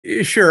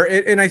Sure,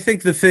 and I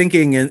think the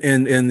thinking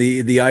and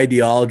the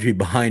ideology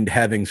behind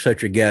having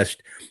such a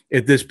guest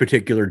at this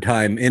particular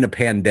time in a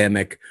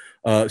pandemic,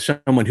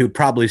 someone who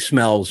probably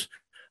smells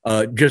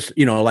just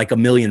like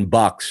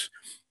 $1,000,000.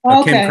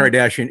 Okay. Kim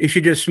Kardashian,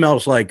 she just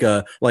smells like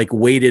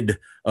weighted,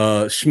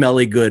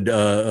 smelly good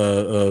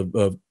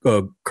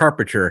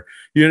carpenter.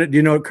 Do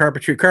you know what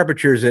carpenter?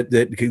 Carpenter is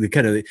that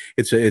kind of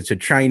it's a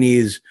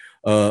Chinese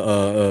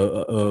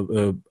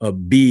a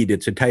bead.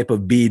 It's a type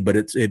of bead, but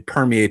it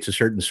permeates a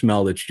certain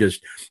smell. It's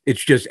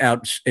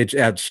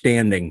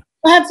outstanding.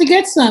 I'll have to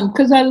get some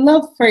because I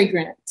love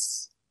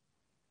fragrance.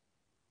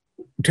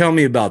 Tell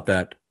me about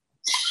that.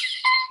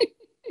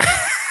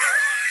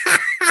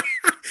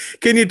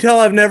 Can you tell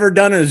I've never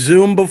done a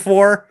Zoom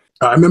before?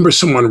 I remember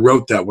someone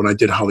wrote that when I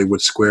did Hollywood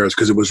Squares,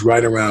 because it was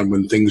right around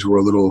when things were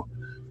a little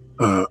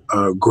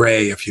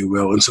gray, if you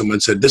will. And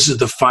someone said, this is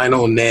the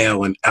final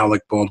nail in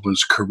Alec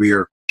Baldwin's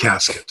career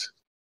casket.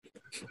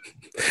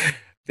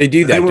 They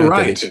do that, they were don't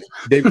right.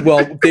 they?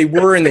 They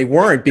were and they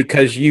weren't,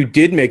 because you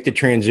did make the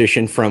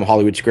transition from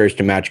Hollywood Squares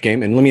to Match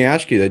Game. And let me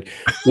ask you that,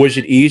 was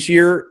it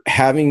easier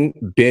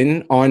having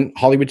been on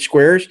Hollywood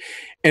Squares?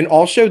 And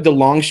also the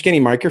long, skinny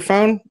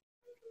microphone?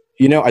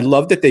 I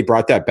love that they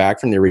brought that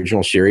back from the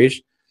original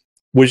series.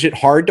 Was it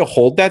hard to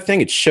hold that thing?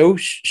 It's so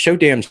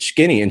damn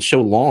skinny and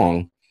so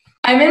long.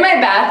 I'm in my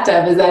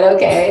bathtub. Is that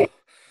okay?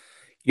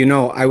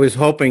 I was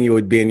hoping you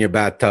would be in your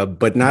bathtub,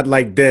 but not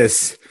like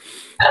this.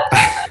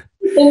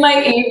 In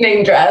my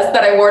evening dress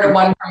that I wore to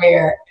one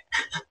premiere.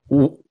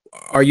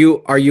 Are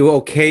you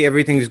okay?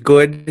 Everything's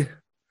good?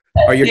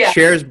 Are your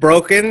chairs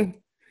broken?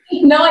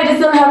 No, I just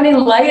don't have any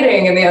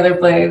lighting in the other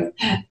place.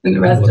 And the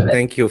rest of it.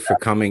 Thank you for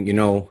coming.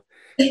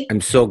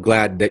 I'm so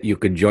glad that you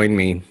could join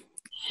me.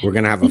 We're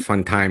going to have a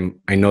fun time.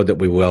 I know that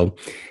we will.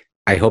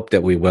 I hope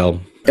that we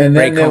will. And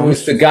then there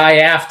was the guy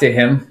after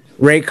him.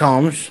 Ray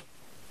Combs.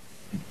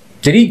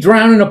 Did he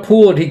drown in a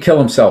pool or did he kill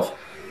himself?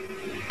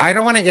 I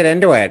don't want to get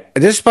into it.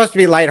 This is supposed to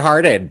be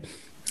lighthearted.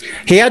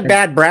 He had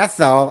bad breath,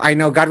 though. I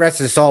know, God rest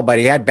his soul, but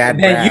he had bad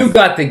breath. And you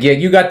got the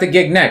gig. You got the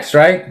gig next,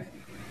 right?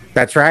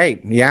 That's right.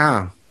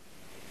 Yeah.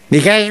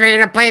 You guys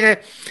ready to play the...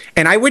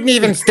 And I wouldn't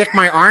even stick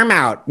my arm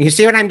out. You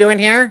see what I'm doing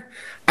here?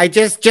 I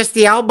just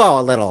the elbow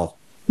a little.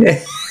 You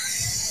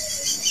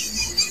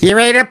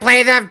ready to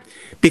play the...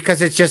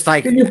 Because it's just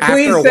like... Can you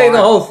please say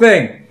the whole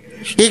thing?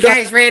 You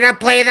guys ready to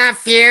play the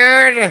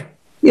feud?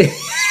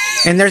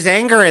 And there's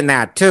anger in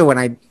that, too, when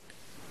I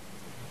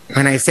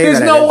say that. There's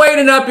no way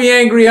to not be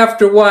angry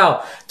after a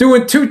while.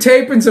 Doing 2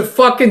 tapings a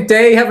fucking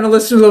day, having to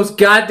listen to those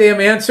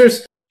goddamn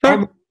answers.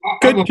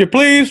 Could you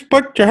please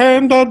put your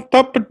hand on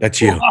top of...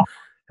 That's you.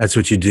 That's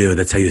what you do.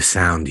 That's how you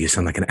sound. You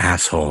sound like an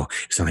asshole.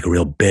 You sound like a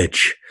real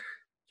bitch.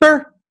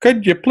 Sir,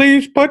 could you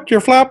please put your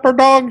flapper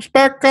dogs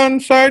back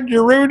inside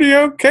your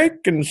rodeo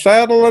cake and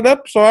saddle it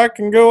up so I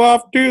can go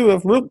off to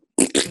the...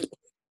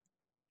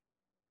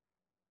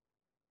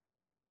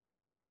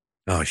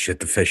 Oh, shit,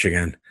 the fish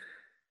again.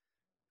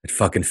 That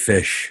fucking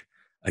fish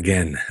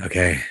again.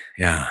 Okay,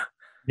 yeah.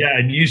 Yeah,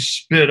 and you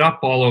spit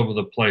up all over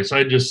the place.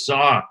 I just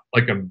saw it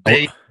like a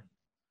baby.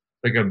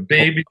 Like a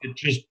baby that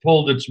just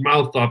pulled its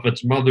mouth off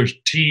its mother's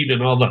teat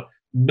and all the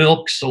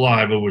milk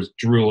saliva was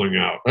drooling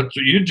out. That's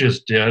what you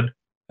just did.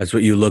 That's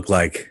what you look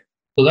like.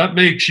 So that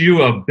makes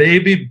you a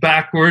baby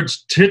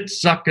backwards,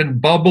 tit-sucking,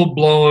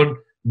 bubble-blowing,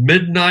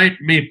 midnight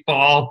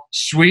meatball,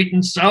 sweet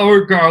and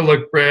sour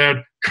garlic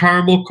bread,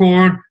 caramel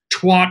corn,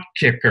 twat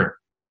kicker.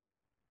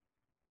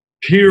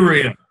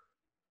 Period.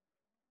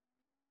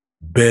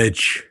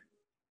 Bitch.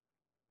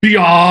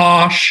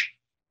 Biatch.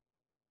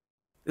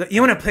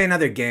 You want to play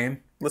another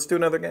game? Let's do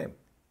another game.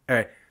 All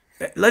right.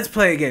 Let's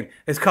play a game.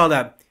 It's called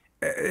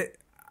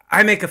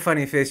I make a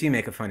funny face, you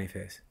make a funny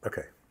face.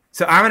 Okay.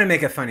 So I'm going to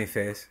make a funny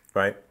face.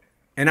 Right.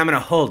 And I'm going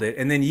to hold it.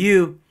 And then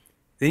you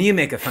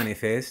make a funny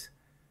face.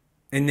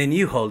 And then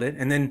you hold it.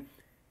 And then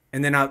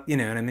I'll, you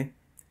know what I mean?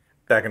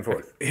 Back and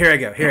forth. Here I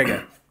go. Here you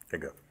go.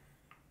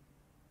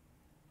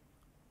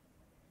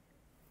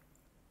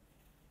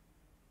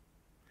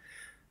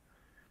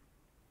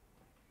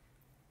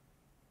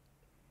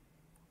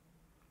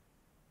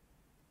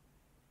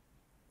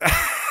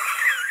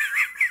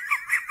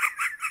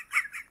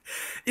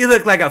 You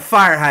look like a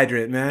fire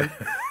hydrant, man.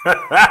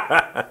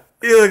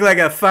 You look like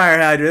a fire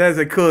hydrant. That's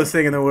the coolest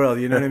thing in the world.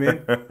 You know what I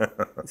mean?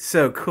 It's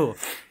so cool.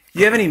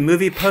 You have any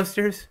movie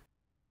posters?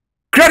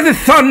 Greta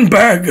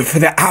Thunberg for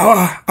the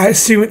hour. I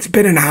assume it's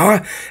been an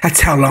hour.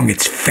 That's how long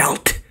it's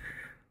felt.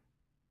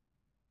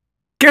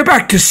 Go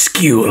back to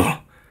school.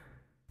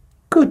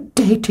 Good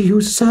day to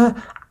you,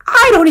 sir.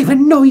 I don't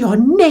even know your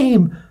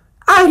name.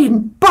 I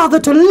didn't bother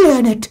to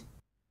learn it.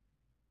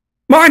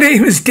 My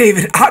name is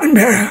David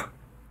Attenborough.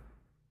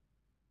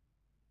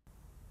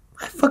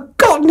 I've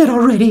forgotten it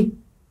already.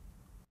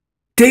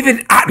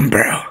 David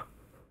Attenborough.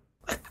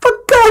 I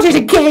forgot it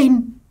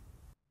again.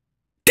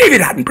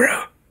 David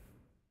Attenborough.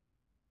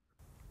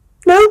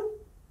 No?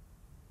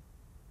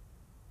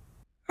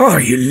 Oh,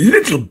 you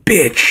little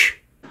bitch.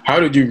 How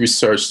did you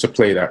research to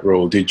play that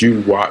role? Did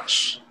you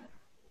watch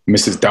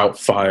Mrs.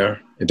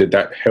 Doubtfire? And did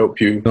that help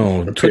you?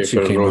 No, prepare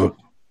for the role?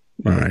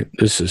 All right.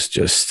 This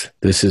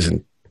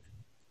isn't.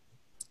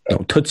 Oh,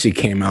 Tootsie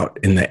came out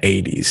in the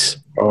 80s.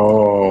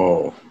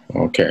 Oh,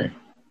 okay.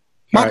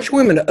 Macho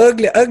women are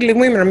ugly, ugly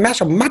women are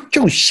macho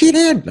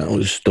shithead.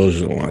 Those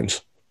are the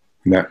ones.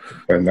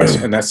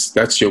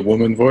 That's your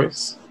woman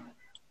voice?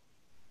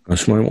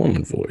 That's my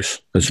woman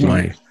voice. That's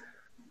my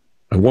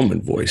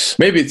woman voice.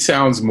 Maybe it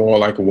sounds more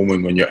like a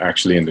woman when you're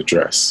actually in the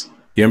dress.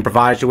 You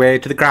improvise your way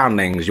to the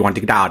groundlings. You want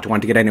to get out. You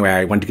want to get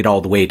anywhere. You want to get all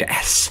the way to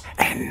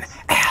SNL.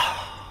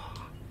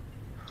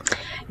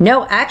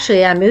 No,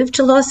 actually, I moved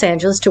to Los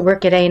Angeles to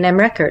work at A&M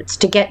Records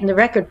to get in the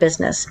record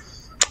business.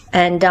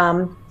 And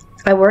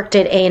I worked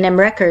at A&M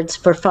Records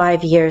for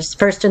 5 years,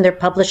 first in their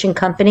publishing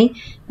company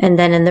and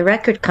then in the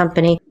record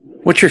company.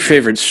 What's your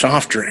favorite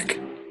soft drink?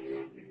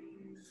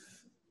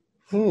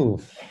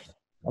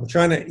 I'm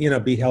trying to,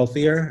 be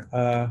healthier.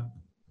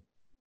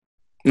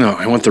 No,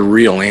 I want the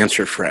real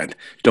answer, Fred.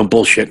 Don't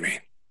bullshit me.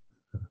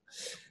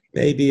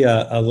 Maybe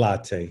a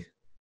latte.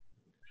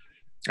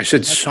 I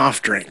said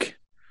soft drink.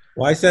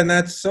 Why is that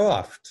not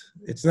soft?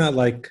 It's not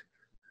like,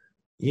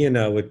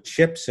 with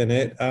chips in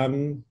it.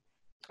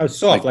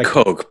 Soft. Like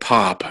Coke,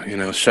 Pop,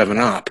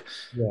 7-Up.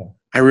 Yeah.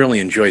 I really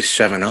enjoy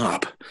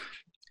 7-Up.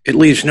 It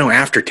leaves no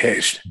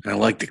aftertaste. I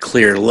like the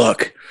clear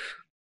look.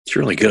 It's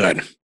really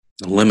good.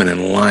 The lemon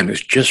and lime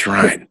is just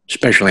right,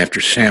 especially after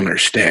salmon or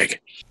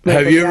steak.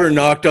 Have you ever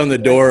knocked on the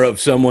door of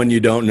someone you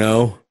don't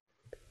know?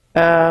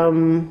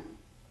 I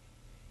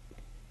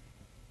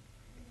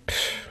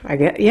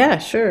guess, yeah,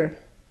 sure.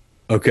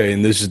 Okay,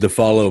 and this is the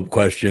follow-up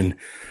question.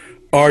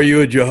 Are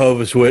you a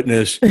Jehovah's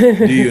Witness?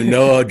 Do you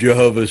know a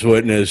Jehovah's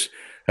Witness?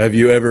 Have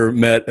you ever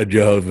met a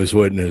Jehovah's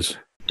Witness?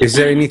 Is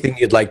there anything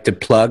you'd like to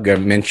plug or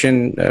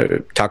mention,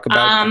 talk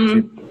about?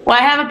 Well,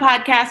 I have a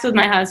podcast with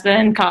my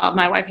husband called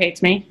My Wife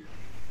Hates Me.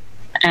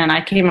 And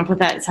I came up with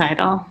that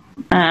title.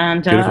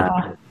 And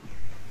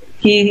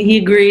he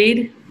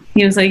agreed.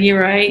 He was like,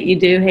 "You're right. You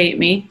do hate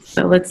me.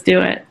 So let's do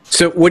it."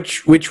 So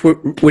which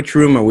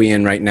room are we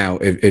in right now?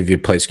 If you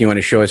place, you want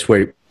to show us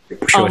where?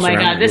 Oh my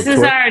God! This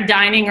is our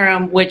dining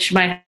room, which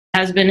my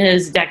husband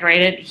has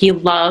decorated. He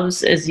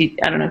loves, I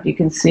don't know if you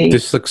can see.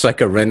 This looks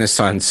like a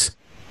Renaissance.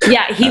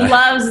 Yeah, he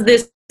loves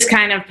this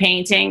kind of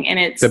painting, and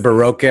it's the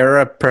Baroque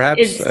era,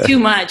 perhaps. It's too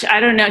much. I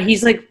don't know.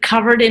 He's like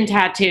covered in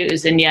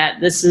tattoos, and yet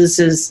this is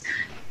his.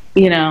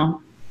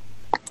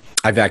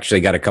 I've actually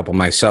got a couple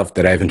myself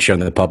that I haven't shown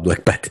to the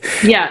public, but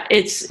yeah,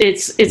 it's.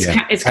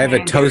 I have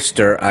a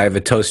toaster. I have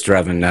a toaster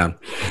oven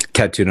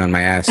tattooed on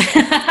my ass.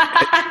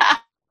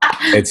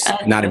 It's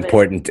not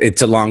important.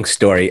 It's a long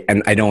story,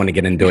 and I don't want to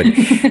get into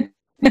it.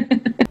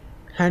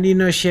 How do you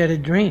know she had a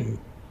dream?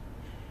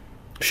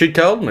 She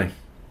told me.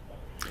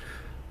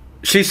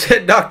 She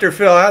said, Dr.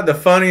 Phil, I had the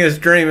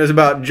funniest dream. It was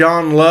about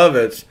John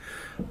Lovitz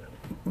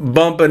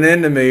bumping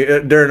into me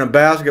during a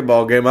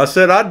basketball game. I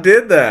said, I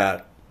did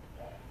that.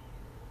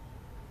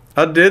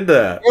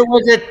 It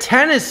was a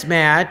tennis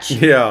match.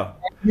 Yeah.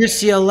 At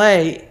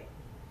UCLA.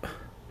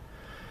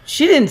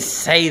 She didn't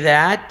say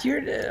that.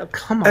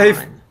 Come on. Hey,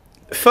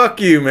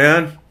 fuck you,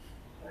 man.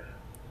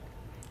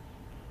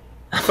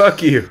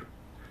 Fuck you.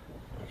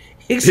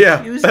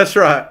 Yeah, that's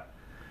right.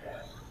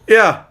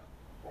 Yeah.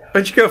 Why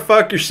don't you go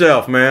fuck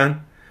yourself,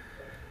 man?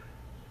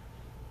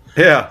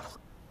 Yeah.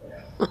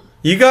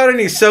 You got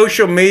any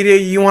social media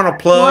you want to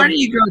plug? Why don't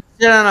you go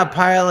sit on a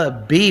pile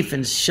of beef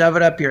and shove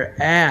it up your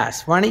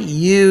ass? Why don't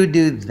you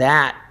do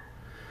that,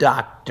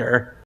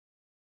 doctor?